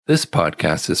This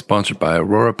podcast is sponsored by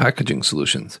Aurora Packaging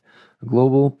Solutions, a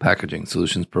global packaging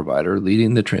solutions provider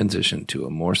leading the transition to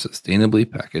a more sustainably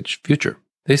packaged future.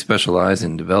 They specialize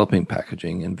in developing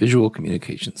packaging and visual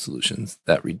communication solutions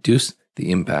that reduce the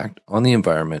impact on the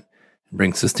environment and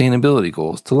bring sustainability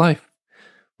goals to life.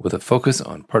 With a focus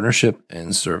on partnership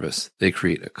and service, they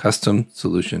create a custom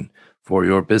solution for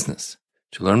your business.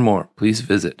 To learn more, please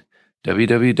visit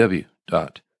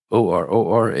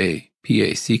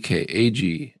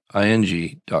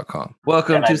www.ororapackaging.com.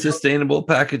 Welcome to Sustainable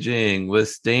Packaging with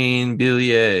Stijn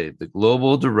Billiet, the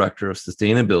Global Director of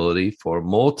Sustainability for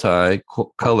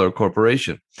Multicolor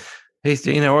Corporation. Hey,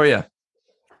 Stijn, how are you?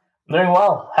 Doing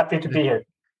well. Happy to be here.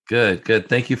 Good.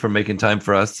 Thank you for making time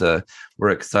for us.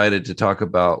 We're excited to talk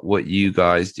about what you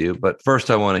guys do. But first,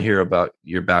 I want to hear about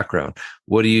your background.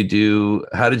 What do you do?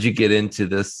 How did you get into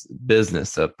this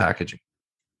business of packaging?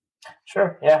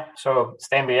 Sure. Yeah. So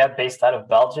Stijn Billiet, based out of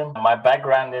Belgium. My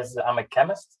background is I'm a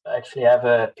chemist. I actually have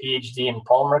a PhD in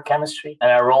polymer chemistry.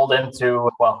 And I rolled into,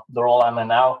 the role I'm in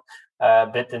now, a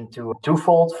bit into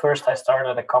twofold. First, I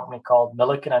started at a company called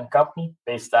Milliken & Company,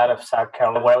 based out of South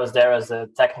Carolina, where I was there as a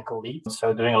technical lead.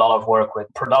 So doing a lot of work with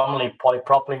predominantly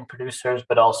polypropylene producers,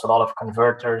 but also a lot of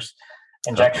converters,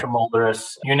 injection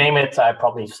molders, you name it. I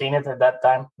probably seen it at that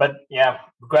time. But yeah,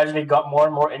 gradually got more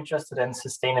and more interested in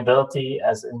sustainability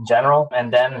as in general,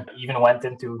 and then even went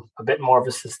into a bit more of a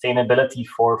sustainability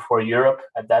for Europe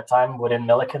at that time within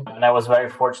Milliken. And I was very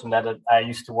fortunate that I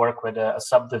used to work with a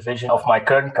subdivision of my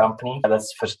current company,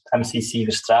 that's MCC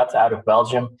Verstraat out of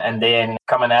Belgium. And they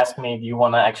come and ask me, do you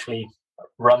want to actually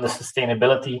run the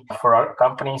sustainability for our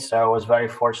company? So I was very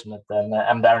fortunate, and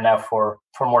I'm there now for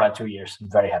more than 2 years.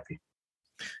 I'm very happy.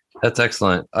 That's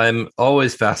excellent. I'm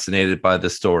always fascinated by the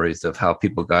stories of how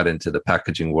people got into the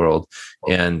packaging world,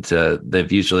 and they've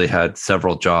usually had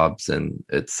several jobs, and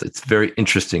it's very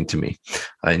interesting to me.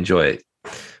 I enjoy it.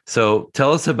 So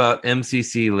tell us about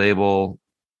MCC Label.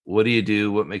 What do you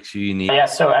do? What makes you unique? Yeah,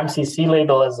 so MCC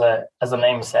Label is, as the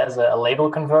name says, a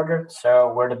label converter.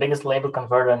 So we're the biggest label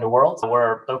converter in the world.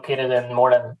 We're located in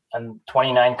more than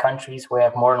 29 countries. We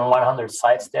have more than 100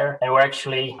 sites there. And we're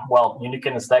actually, unique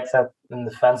in the sense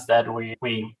that we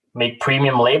make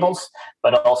premium labels,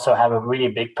 but also have a really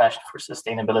big passion for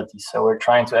sustainability. So we're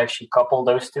trying to actually couple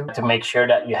those two to make sure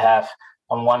that you have,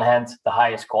 on one hand, the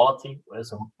highest quality, which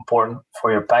is important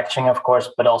for your packaging, of course,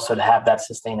 but also to have that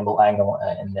sustainable angle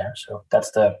in there. So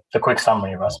that's the quick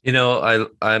summary, Russ. You know,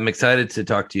 I'm excited to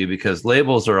talk to you because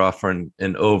labels are often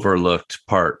an overlooked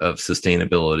part of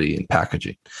sustainability in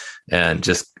packaging and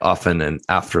just often an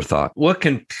afterthought. What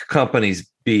can companies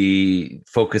be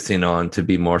focusing on to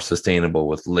be more sustainable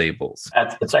with labels?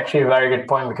 It's actually a very good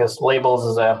point, because labels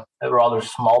is a rather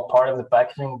small part of the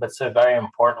packaging, but it's a very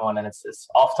important one, and it's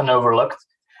often overlooked.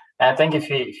 And I think if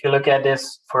you look at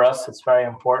this, for us, it's very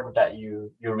important that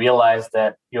you realize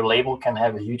that your label can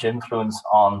have a huge influence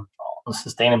on the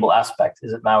sustainable aspect.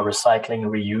 Is it now recycling,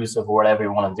 reuse of whatever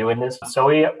you want to do in this? So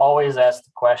we always ask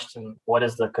the question, what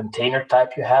is the container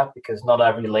type you have? Because not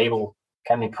every label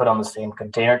can be put on the same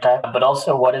container type, but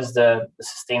also what is the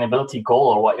sustainability goal,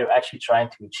 or what you're actually trying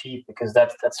to achieve, because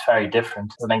that's very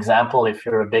different. As an example, if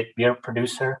you're a big beer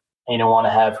producer and you don't want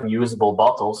to have reusable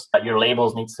bottles, your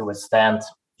labels needs to withstand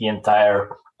the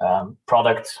entire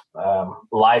product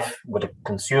life with a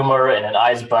consumer in an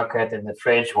ice bucket, in the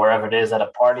fridge, wherever it is at a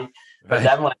party. But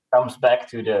then when it comes back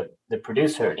to the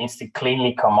producer, it needs to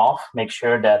cleanly come off, make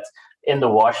sure that in the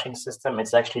washing system,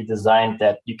 it's actually designed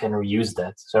that you can reuse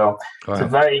that. So It's a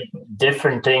very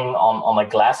different thing on a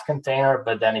glass container.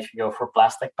 But then if you go for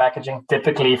plastic packaging,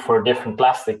 typically for a different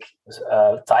plastic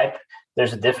type,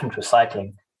 there's a different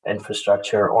recycling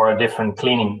infrastructure or a different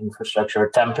cleaning infrastructure,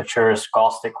 temperatures,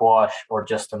 caustic wash, or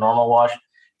just a normal wash.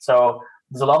 So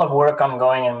there's a lot of work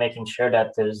ongoing in making sure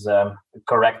that there's the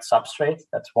correct substrate.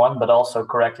 That's one, but also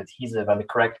correct adhesive and the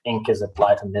correct ink is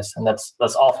applied in this. And that's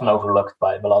often overlooked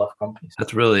by a lot of companies.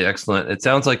 That's really excellent. It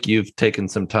sounds like you've taken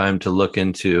some time to look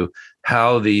into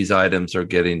how these items are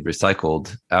getting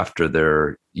recycled after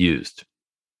they're used.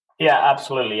 Yeah,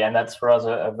 absolutely. And that's for us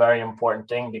a very important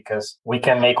thing, because we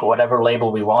can make whatever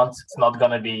label we want. It's not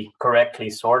going to be correctly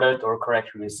sorted or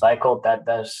correctly recycled.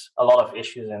 There's a lot of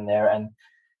issues in there. And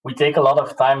we take a lot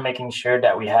of time making sure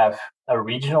that we have a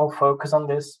regional focus on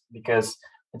this, because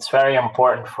it's very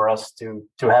important for us to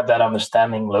have that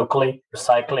understanding locally.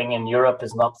 Recycling in Europe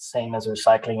is not the same as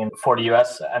recycling for the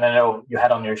US. And I know you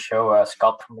had on your show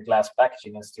Scott from the Glass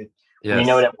Packaging Institute. Yes. We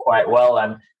know them quite well.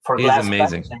 And for he's glass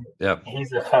amazing. Yep.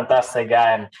 He's a fantastic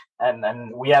guy.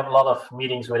 And we have a lot of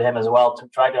meetings with him as well to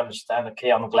try to understand, okay,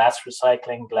 on glass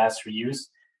recycling, glass reuse,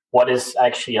 what is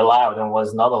actually allowed and what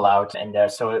is not allowed in there.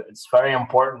 So it's very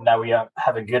important that we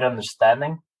have a good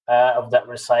understanding of that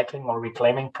recycling or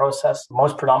reclaiming process,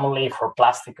 most predominantly for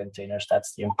plastic containers.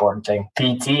 That's the important thing.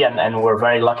 PET, and we're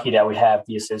very lucky that we have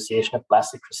the Association of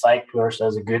Plastic Recyclers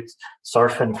as a good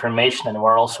source of information, and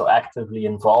we're also actively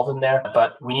involved in there.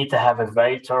 But we need to have a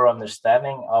very thorough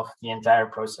understanding of the entire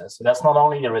process. So that's not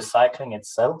only the recycling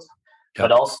itself,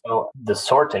 but also the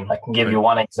sorting. I can give you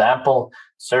one example.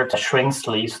 Certain shrink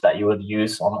sleeves that you would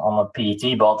use on a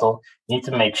PET bottle, you need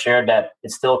to make sure that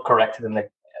it's still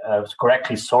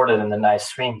correctly sorted in the nice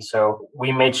stream. So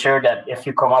we made sure that if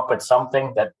you come up with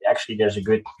something, that actually there's a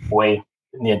good way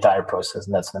in the entire process,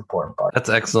 and that's an important part. That's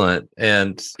excellent.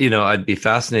 And, I'd be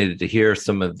fascinated to hear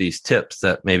some of these tips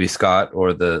that maybe Scott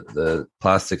or the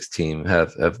plastics team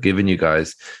have given you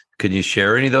guys. Can you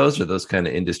share any of those, or those kind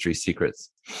of industry secrets?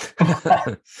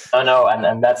 No,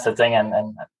 and that's the thing.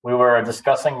 And we were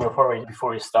discussing before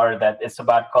we started that it's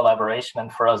about collaboration,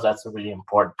 and for us, that's a really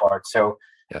important part. So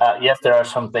yes, there are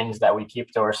some things that we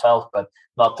keep to ourselves, but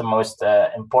not the most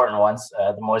important ones.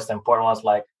 The most important ones,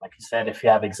 like you said, if you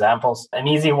have examples, an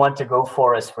easy one to go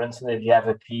for is, for instance, if you have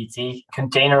a PET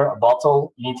container, a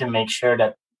bottle, you need to make sure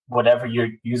that whatever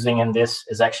you're using in this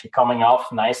is actually coming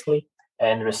off nicely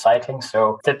and recycling.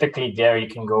 So typically there you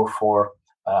can go for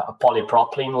a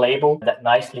polypropylene label that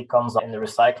nicely comes in the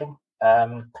recycling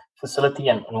facility.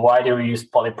 And why do we use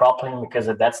polypropylene? Because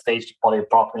at that stage, the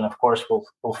polypropylene, of course,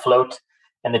 will float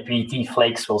and the PET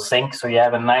flakes will sink. So you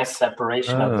have a nice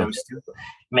separation of those two,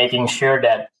 making sure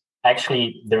that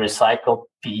actually the recycled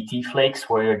PET flakes,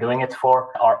 where you're doing it for,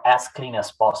 are as clean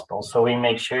as possible. So we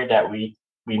make sure that we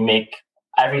make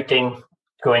everything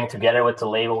going together with the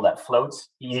label that floats,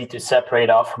 easy to separate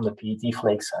off from the PET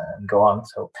flakes and go on.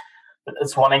 So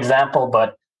that's one example,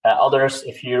 but others,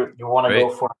 if you want to go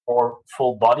for more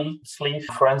full body sleeve,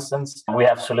 for instance, we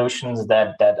have solutions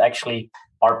that actually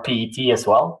are PET as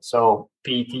well. So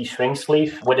PET shrink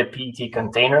sleeve with a PET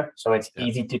container, so it's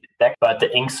easy to detect, but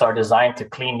the inks are designed to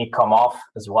cleanly come off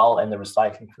as well in the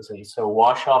recycling facility. So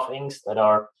wash off inks that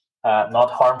are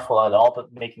not harmful at all,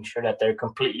 but making sure that they're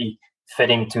completely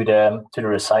fitting to the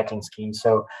recycling scheme.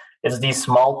 So it's these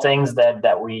small things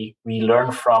that we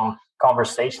learn from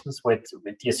conversations with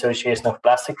the Association of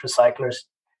Plastic Recyclers,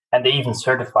 and they even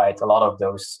certified a lot of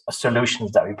those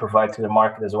solutions that we provide to the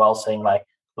market as well, saying like,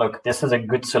 look, this is a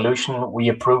good solution, we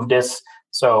approve this,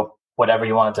 so whatever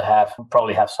you wanted to have, we'll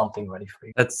probably have something ready for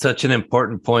you. That's such an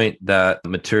important point, that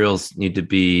materials need to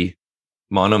be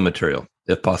monomaterial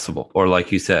if possible, or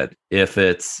like you said, if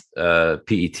it's a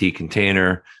PET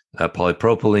container, a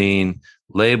polypropylene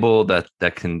label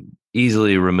that can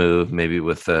easily remove, maybe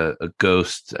with a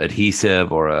ghost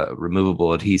adhesive or a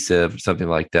removable adhesive, something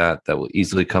like that will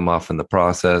easily come off in the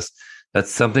process.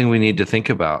 That's something we need to think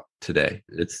about today.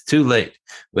 It's too late.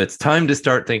 It's time to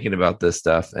start thinking about this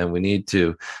stuff, and we need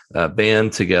to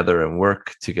band together and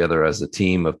work together as a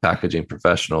team of packaging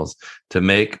professionals to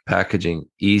make packaging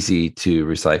easy to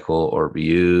recycle or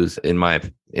reuse, in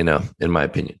my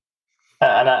opinion.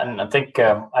 And I think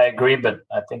I agree, but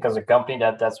I think as a company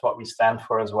that's what we stand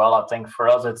for as well. I think for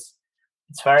us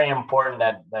it's very important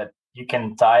that you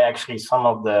can tie actually some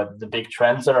of the big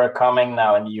trends that are coming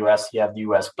now in the US. You have the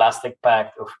US Plastic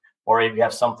Pact, or if you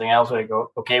have something else where you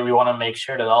go, okay, we want to make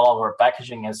sure that all of our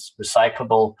packaging is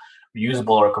recyclable,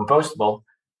 reusable, or compostable.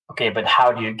 Okay, but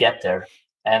how do you get there?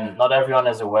 And not everyone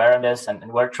is aware of this,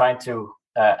 and we're trying to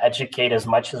educate as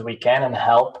much as we can and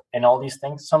help in all these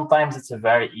things. Sometimes it's a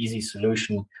very easy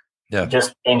solution,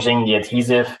 just changing the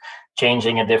adhesive,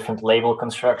 changing a different label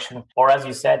construction, or as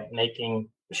you said, making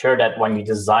sure that when you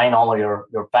design all of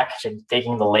your packaging,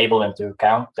 taking the label into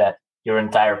account, that your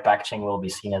entire packaging will be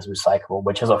seen as recyclable,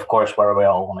 which is of course where we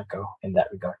all want to go in that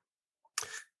regard.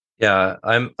 Yeah,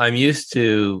 I'm used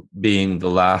to being the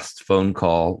last phone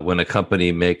call when a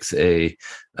company makes a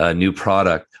new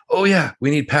product. Oh yeah,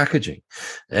 we need packaging,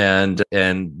 and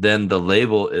then the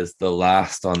label is the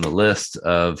last on the list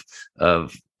of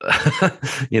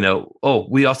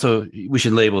we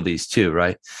should label these too,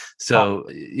 right? So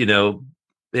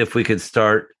if we could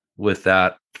start with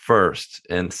that first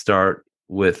and start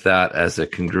with that as a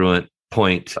congruent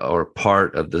point or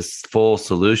part of this full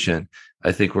solution,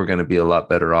 I think we're going to be a lot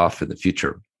better off in the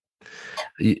future.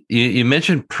 You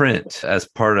mentioned print as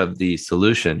part of the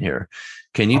solution here.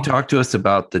 Can you talk to us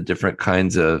about the different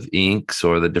kinds of inks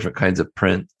or the different kinds of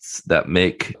prints that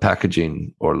make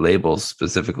packaging or labels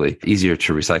specifically easier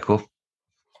to recycle?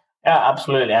 Yeah,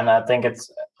 absolutely. And I think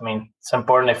it's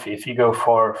important if you go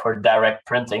for direct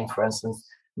printing, for instance.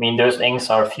 Those inks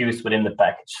are fused within the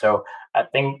package. So I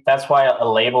think that's why a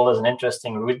label is an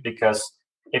interesting route, because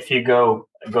if you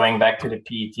going back to the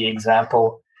PET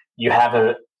example, you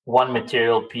have one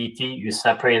material PET, you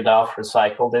separate it off,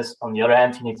 recycle this. On the other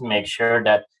hand, you need to make sure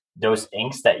that those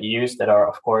inks that you use that are,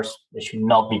 of course, they should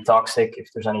not be toxic. If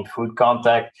there's any food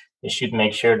contact, they should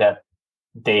make sure that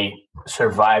they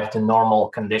survive the normal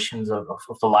conditions of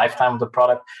the lifetime of the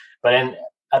product. But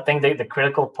I think the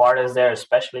critical part is there,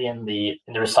 especially in the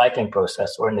recycling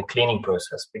process or in the cleaning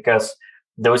process, because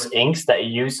those inks that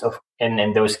you use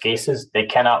in those cases, they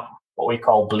cannot what we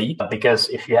call bleed, because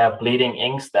if you have bleeding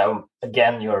inks, that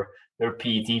again your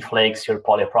PET flakes, your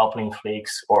polypropylene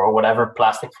flakes, or whatever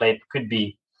plastic flake could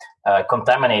be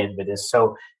contaminated with this.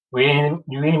 So you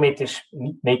really need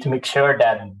to make sure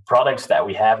that products that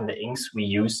we have and the inks we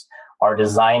use are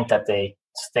designed that they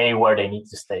stay where they need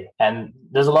to stay. And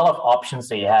there's a lot of options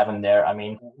that you have in there. I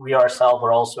mean, we ourselves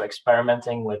are also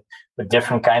experimenting with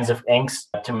different kinds of inks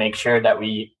to make sure that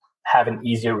we have an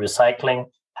easier recycling,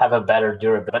 have a better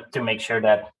durability, but to make sure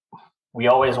that we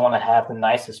always want to have the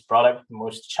nicest product, the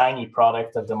most shiny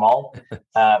product of them all.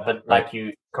 But like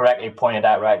you correctly pointed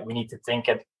out, right, we need to think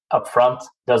it up front.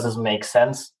 Does this make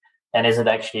sense? And is it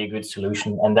actually a good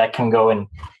solution? And that can go in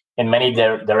many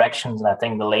directions. And I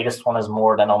think the latest one is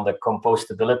more than on the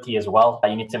compostability as well.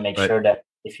 You need to make sure that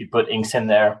if you put inks in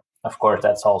there, of course,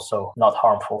 that's also not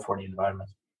harmful for the environment.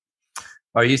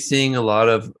 Are you seeing a lot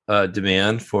of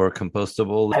demand for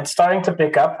compostable? It's starting to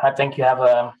pick up. I think you have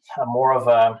a more of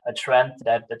a trend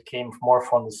that came more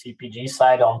from the CPG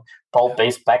side on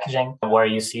pulp-based packaging, where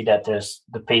you see that there's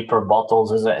the paper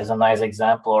bottles is a nice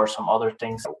example, or some other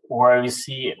things where you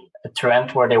see a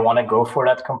trend where they want to go for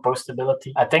that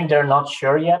compostability. I think they're not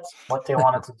sure yet what they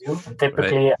wanted to do. And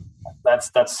typically,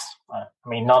 that's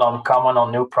not uncommon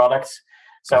on new products.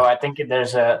 So I think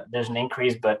there's an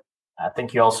increase, but I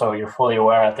think you're fully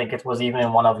aware. I think it was even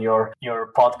in one of your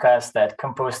podcasts that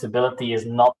compostability is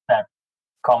not that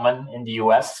common in the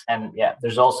US. And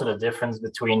there's also the difference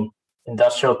between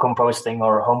industrial composting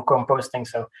or home composting.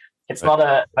 So it's not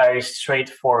a very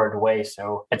straightforward way.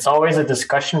 So it's always a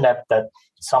discussion that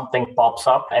something pops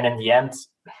up. And in the end,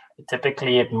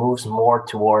 typically it moves more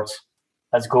towards,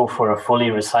 let's go for a fully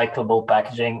recyclable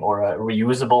packaging or a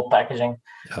reusable packaging.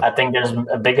 I think there's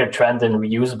a bigger trend in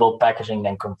reusable packaging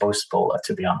than compostable,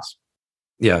 to be honest.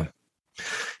 Yeah.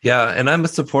 And I'm a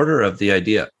supporter of the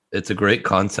idea. It's a great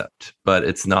concept, but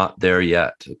it's not there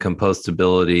yet.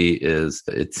 Compostability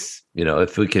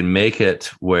if we can make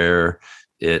it where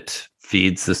it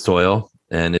feeds the soil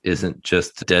and it isn't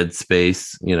just dead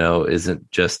space,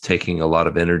 isn't just taking a lot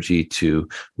of energy to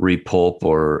repulp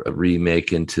or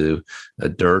remake into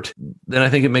dirt, then I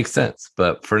think it makes sense.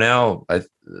 But for now,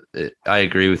 I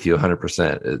agree with you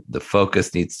 100%. The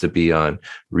focus needs to be on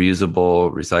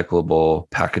reusable, recyclable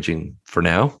packaging for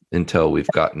now until we've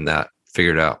gotten that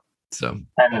figured out. So,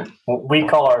 and we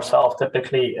call ourselves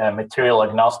typically material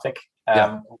agnostic.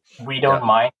 We don't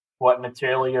mind what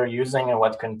material you're using and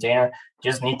what container.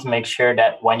 Just need to make sure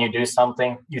that when you do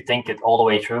something, you think it all the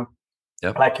way through.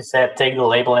 Like you said, take the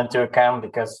label into account,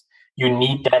 because you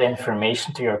need that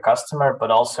information to your customer.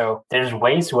 But also there's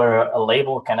ways where a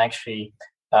label can actually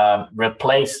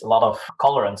replace a lot of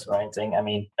colorants or anything. I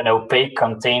mean, an opaque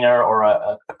container or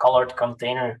a colored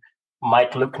container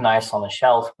might look nice on a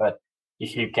shelf, but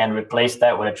if you can replace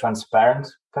that with a transparent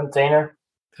container,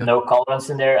 no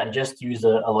colorants in there, and just use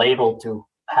a label to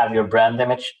have your brand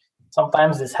image,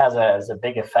 sometimes this has a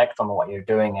big effect on what you're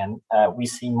doing. And we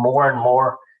see more and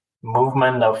more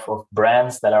movement of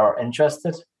brands that are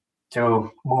interested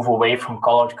to move away from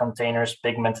colored containers,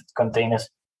 pigmented containers,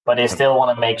 but they still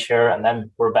want to make sure, and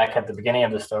then we're back at the beginning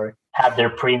of the story, have their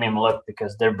premium look,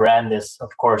 because their brand is,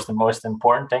 of course, the most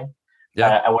important thing.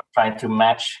 And we're trying to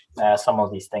match some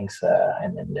of these things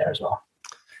in there as well.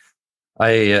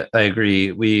 I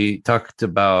agree. We talked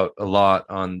about a lot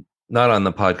not on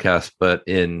the podcast, but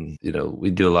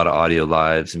we do a lot of audio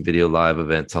lives and video live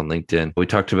events on LinkedIn. We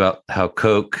talked about how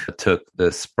Coke took the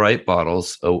Sprite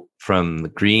bottles from the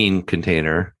green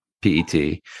container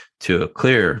PET to a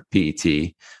clear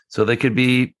PET so they could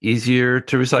be easier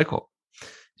to recycle.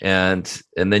 And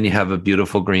then you have a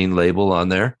beautiful green label on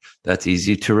there that's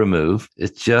easy to remove.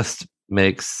 It just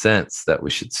makes sense that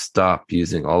we should stop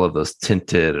using all of those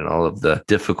tinted and all of the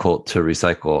difficult to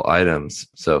recycle items.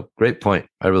 So great point.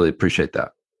 I really appreciate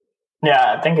that.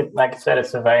 Yeah, I think like I said,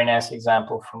 it's a very nice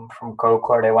example from Coke,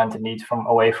 where they went indeed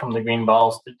away from the green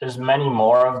bottles. There's many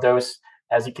more of those.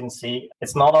 As you can see,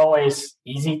 it's not always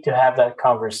easy to have that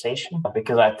conversation,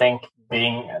 because I think,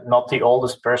 being not the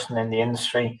oldest person in the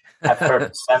industry, I've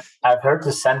heard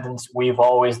the sentence, "We've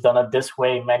always done it this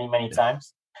way," many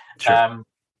times. Sure.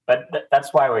 But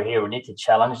that's why we're here. We need to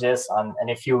challenge this. And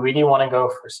if you really want to go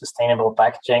for sustainable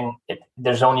packaging,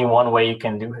 there's only one way you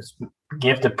can do is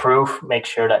give the proof, make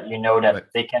sure that you know that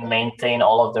they can maintain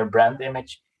all of their brand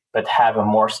image, but have a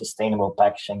more sustainable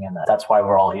packaging. And that's why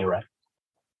we're all here, right?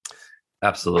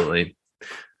 Absolutely.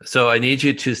 So I need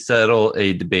you to settle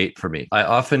a debate for me. I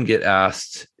often get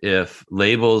asked if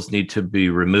labels need to be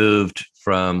removed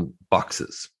from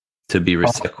boxes to be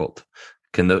recycled.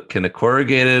 Can a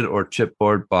corrugated or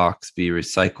chipboard box be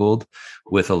recycled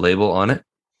with a label on it?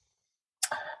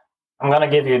 I'm going to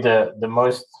give you the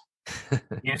most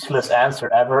useless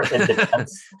answer ever. It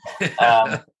depends.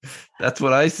 That's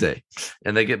what I say,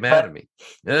 and they get mad at me.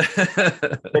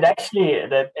 But actually,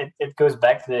 it goes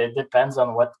back to it depends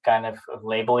on what kind of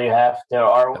label you have.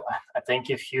 I think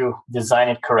if you design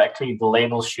it correctly, the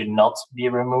label should not be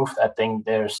removed. I think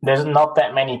there's not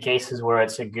that many cases where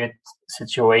it's a good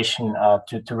situation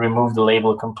to remove the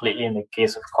label completely. In the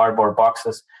case of cardboard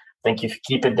boxes, I think if you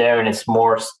keep it there and it's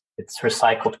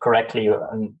recycled correctly,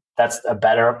 and that's a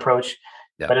better approach.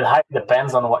 Yeah. But it highly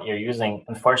depends on what you're using.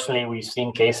 Unfortunately, we've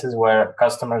seen cases where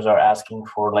customers are asking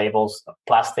for labels,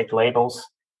 plastic labels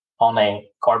on a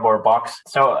cardboard box.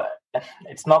 So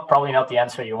it's probably not the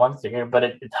answer you wanted to hear, but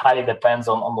it highly depends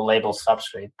on the label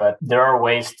substrate. But there are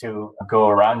ways to go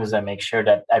around this and make sure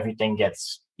that everything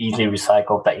gets easily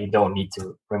recycled, that you don't need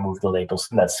to remove the labels.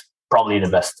 And that's probably the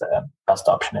best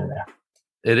option in there.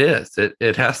 It is.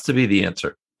 It has to be the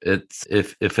answer. It's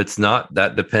if it's not,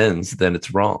 that depends, then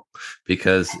it's wrong,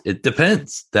 because it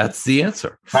depends. That's the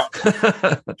answer.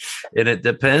 And it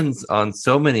depends on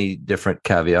so many different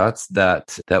caveats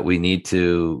that we need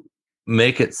to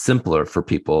make it simpler for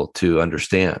people to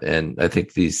understand. And I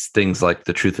think these things like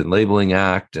the Truth in Labeling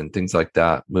Act and things like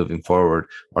that moving forward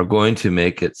are going to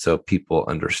make it so people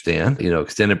understand.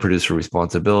 Extended producer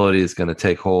responsibility is going to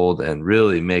take hold and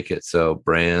really make it so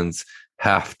brands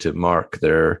have to mark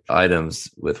their items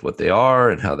with what they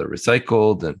are and how they're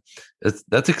recycled. And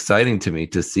that's exciting to me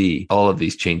to see all of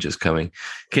these changes coming.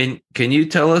 Can you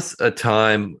tell us a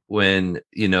time when,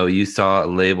 you saw a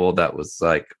label that was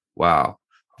like, wow,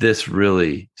 this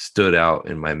really stood out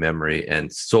in my memory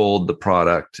and sold the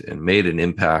product and made an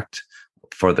impact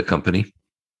for the company?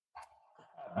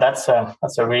 That's a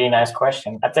really nice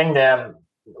question. I think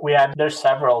there's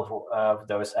several of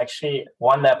those. Actually,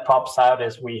 one that pops out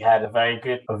is we had a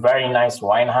very nice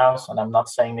wine house. And I'm not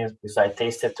saying this because I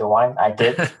tasted the wine. I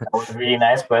did. It was really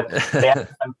nice. But they had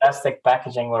fantastic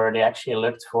packaging where they actually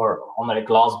looked for, on a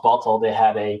glass bottle, they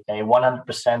had a 100%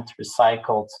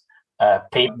 recycled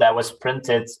paper that was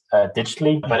printed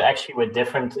digitally, but actually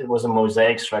it was a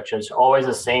mosaic structure. It's always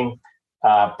the same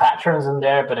patterns in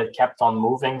there, but it kept on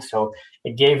moving. So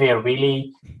it gave a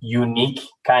really unique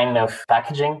kind of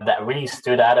packaging that really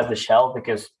stood out of the shelf,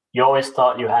 because you always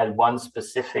thought you had one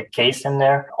specific case in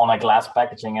there on a glass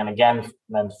packaging. And again,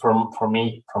 for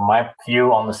me, from my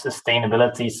view on the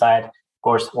sustainability side, of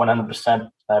course, 100%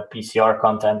 PCR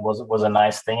content was a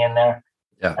nice thing in there.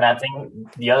 Yeah. And I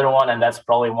think the other one, and that's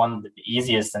probably one of the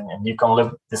easiest, and you can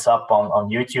look this up on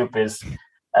YouTube, is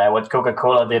what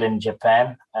Coca-Cola did in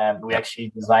Japan. We actually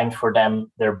designed for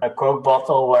them a Coke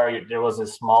bottle where there was a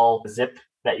small zip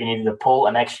that you needed to pull,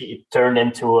 and actually it turned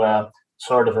into a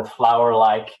sort of a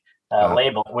flower-like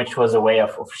label, which was a way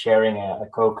of sharing a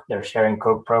Coke, their sharing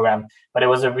Coke program. But it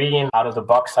was a really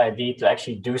out-of-the-box idea to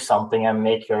actually do something and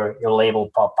make your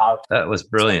label pop out. That was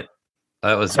brilliant.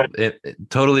 That was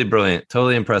totally brilliant,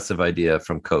 totally impressive idea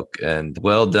from Coke, and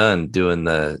well done doing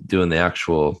the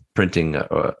actual printing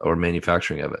or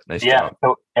manufacturing of it. Nice job.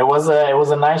 So it was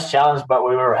a nice challenge, but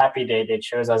we were happy they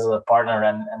chose us as a partner,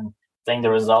 and I think the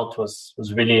result was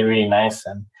really, really nice.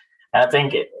 And I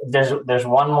think there's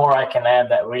one more I can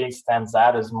add that really stands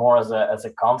out as more as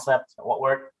a concept. What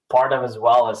we're part of as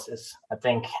well is I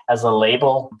think as a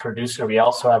label producer, we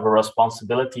also have a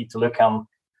responsibility to look on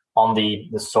the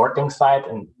sorting side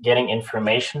and getting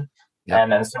information. Yep.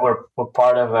 And so we're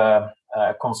part of a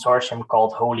consortium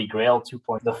called Holy Grail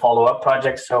 2.0, the follow-up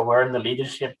project. So we're in the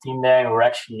leadership team there, and we're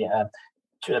actually,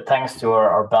 thanks to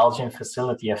our Belgian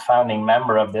facility, a founding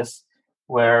member of this,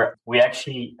 where we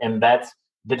actually embed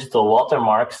digital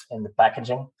watermarks in the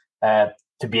packaging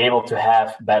to be able to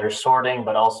have better sorting,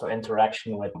 but also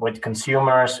interaction with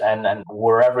consumers and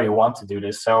wherever you want to do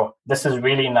this. So this is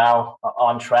really now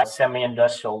on track.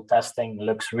 Semi-industrial testing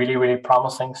looks really, really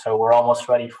promising. So we're almost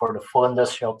ready for the full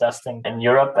industrial testing in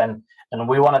Europe. And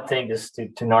we want to take this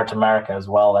to North America as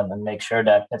well, and make sure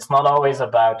that it's not always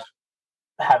about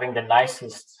having the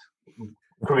nicest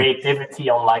creativity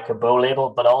on like a bow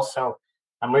label, but also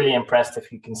I'm really impressed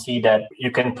if you can see that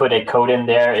you can put a code in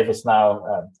there if it's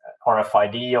now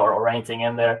RFID or anything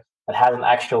in there. that has an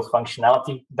actual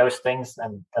functionality, those things.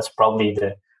 And that's probably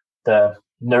the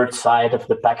nerd side of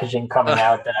the packaging coming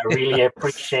out. And I really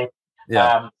appreciate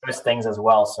those things as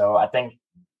well. So I think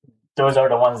those are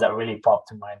the ones that really pop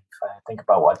to mind if I think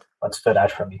about what stood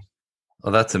out for me.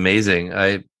 Well, that's amazing.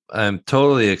 I'm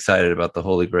totally excited about the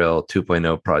Holy Grail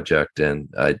 2.0 project,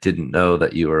 and I didn't know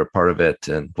that you were a part of it.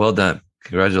 And well done.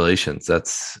 Congratulations.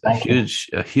 That's a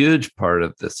huge part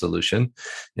of the solution,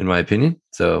 in my opinion.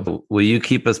 So will you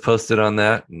keep us posted on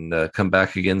that and come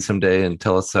back again someday and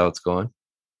tell us how it's going?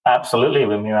 Absolutely, it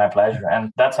would be my pleasure.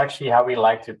 And that's actually how we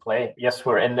like to play. Yes,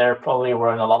 we're in there. Probably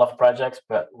we're in a lot of projects,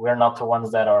 but we're not the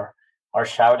ones that are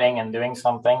shouting and doing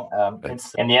something.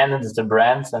 It's in the end, it's the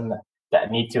brands and that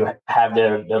need to have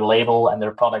their label and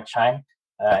their product shine.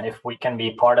 And if we can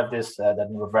be part of this, then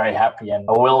we're very happy. And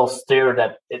we'll steer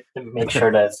that to make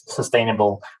sure that it's a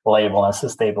sustainable label and a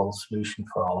sustainable solution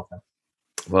for all of them.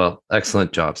 Well,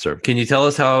 excellent job, sir. Can you tell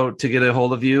us how to get a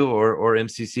hold of you or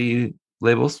MCC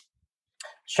labels?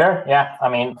 Sure. Yeah. I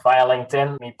mean, via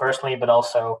LinkedIn, me personally, but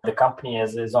also the company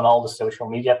is on all the social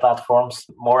media platforms.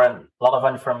 A lot of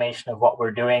information of what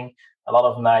we're doing. A lot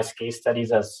of nice case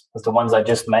studies as the ones I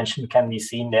just mentioned can be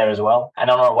seen there as well.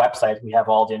 And on our website, we have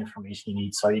all the information you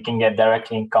need. So you can get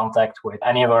directly in contact with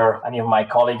any of my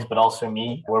colleagues, but also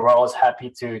me. We're always happy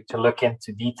to look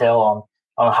into detail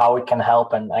on how we can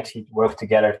help and actually work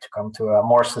together to come to a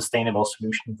more sustainable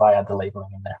solution via the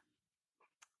labeling in there.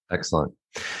 Excellent.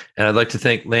 And I'd like to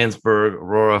thank Landsberg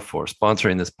Aurora for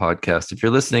sponsoring this podcast. If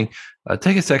you're listening,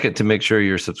 take a second to make sure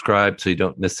you're subscribed so you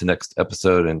don't miss the next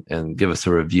episode and give us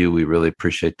a review. We really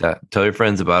appreciate that. Tell your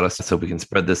friends about us so we can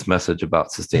spread this message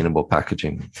about sustainable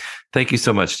packaging. Thank you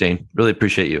so much, Stijn. Really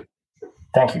appreciate you.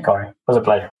 Thank you, Corey. It was a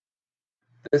pleasure.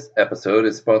 This episode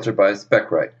is sponsored by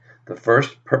SpecRite, the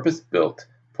first purpose-built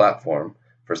platform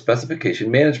for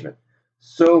specification management.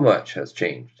 So much has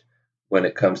changed when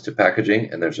it comes to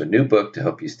packaging, and there's a new book to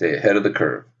help you stay ahead of the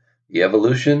curve, The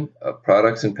Evolution of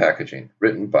Products and Packaging,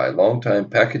 written by longtime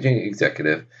packaging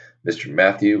executive Mr.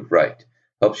 Matthew Wright,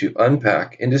 helps you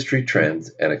unpack industry trends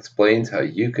and explains how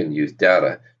you can use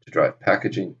data to drive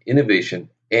packaging innovation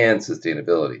and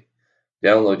sustainability.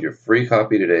 Download your free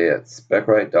copy today at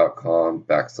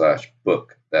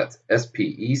specrite.com/book. That's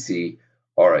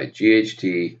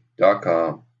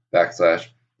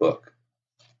SPECRIGHT.com/book.